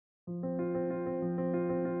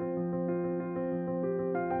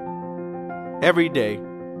Every day,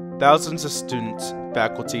 thousands of students,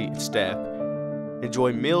 faculty, and staff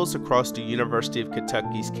enjoy meals across the University of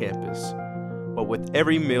Kentucky's campus. But with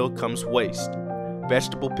every meal comes waste.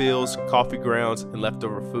 Vegetable peels, coffee grounds, and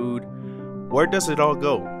leftover food. Where does it all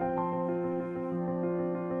go?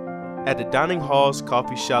 At the dining halls,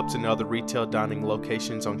 coffee shops, and other retail dining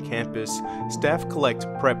locations on campus, staff collect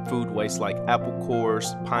prep food waste like apple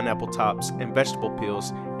cores, pineapple tops, and vegetable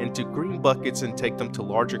peels into green buckets and take them to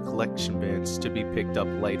larger collection bins to be picked up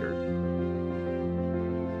later.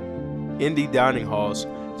 In the dining halls,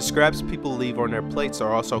 the scraps people leave on their plates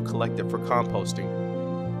are also collected for composting.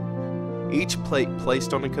 Each plate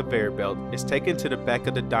placed on a conveyor belt is taken to the back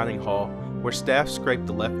of the dining hall where staff scrape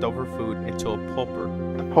the leftover food into a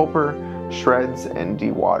pulper. The pulper shreds and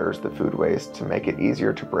dewaters the food waste to make it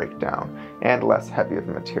easier to break down and less heavy of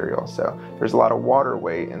a material. So there's a lot of water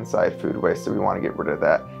weight inside food waste, so we want to get rid of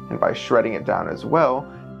that. And by shredding it down as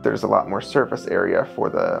well, there's a lot more surface area for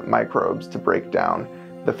the microbes to break down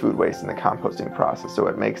the food waste in the composting process, so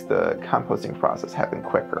it makes the composting process happen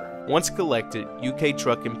quicker. Once collected, UK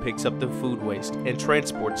Trucking picks up the food waste and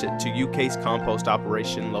transports it to UK's compost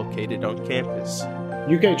operation located on campus.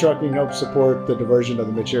 UK Trucking helps support the diversion of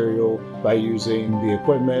the material by using the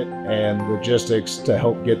equipment and logistics to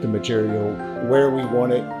help get the material where we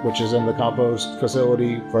want it, which is in the compost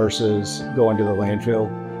facility versus going to the landfill.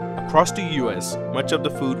 Across the U.S., much of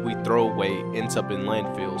the food we throw away ends up in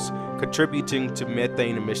landfills, contributing to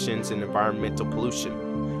methane emissions and environmental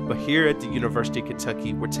pollution. But here at the University of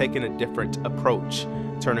Kentucky, we're taking a different approach,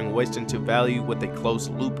 turning waste into value with a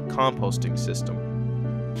closed-loop composting system.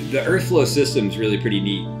 The Earthflow system is really pretty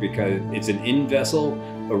neat because it's an in-vessel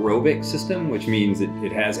aerobic system, which means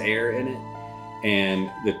it has air in it. And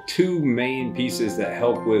the two main pieces that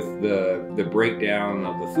help with the breakdown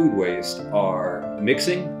of the food waste are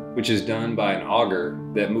mixing, which is done by an auger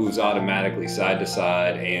that moves automatically side to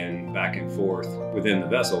side and back and forth within the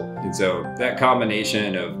vessel. And so that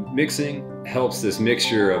combination of mixing helps this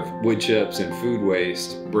mixture of wood chips and food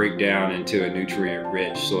waste break down into a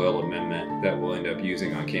nutrient-rich soil amendment that we'll end up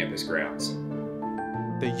using on campus grounds.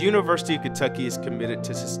 The University of Kentucky is committed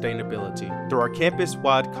to sustainability. Through our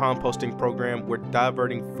campus-wide composting program, we're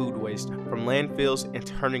diverting food waste from landfills and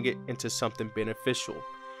turning it into something beneficial.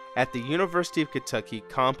 At the University of Kentucky,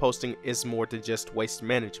 composting is more than just waste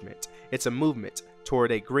management. It's a movement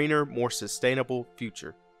toward a greener, more sustainable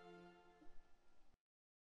future.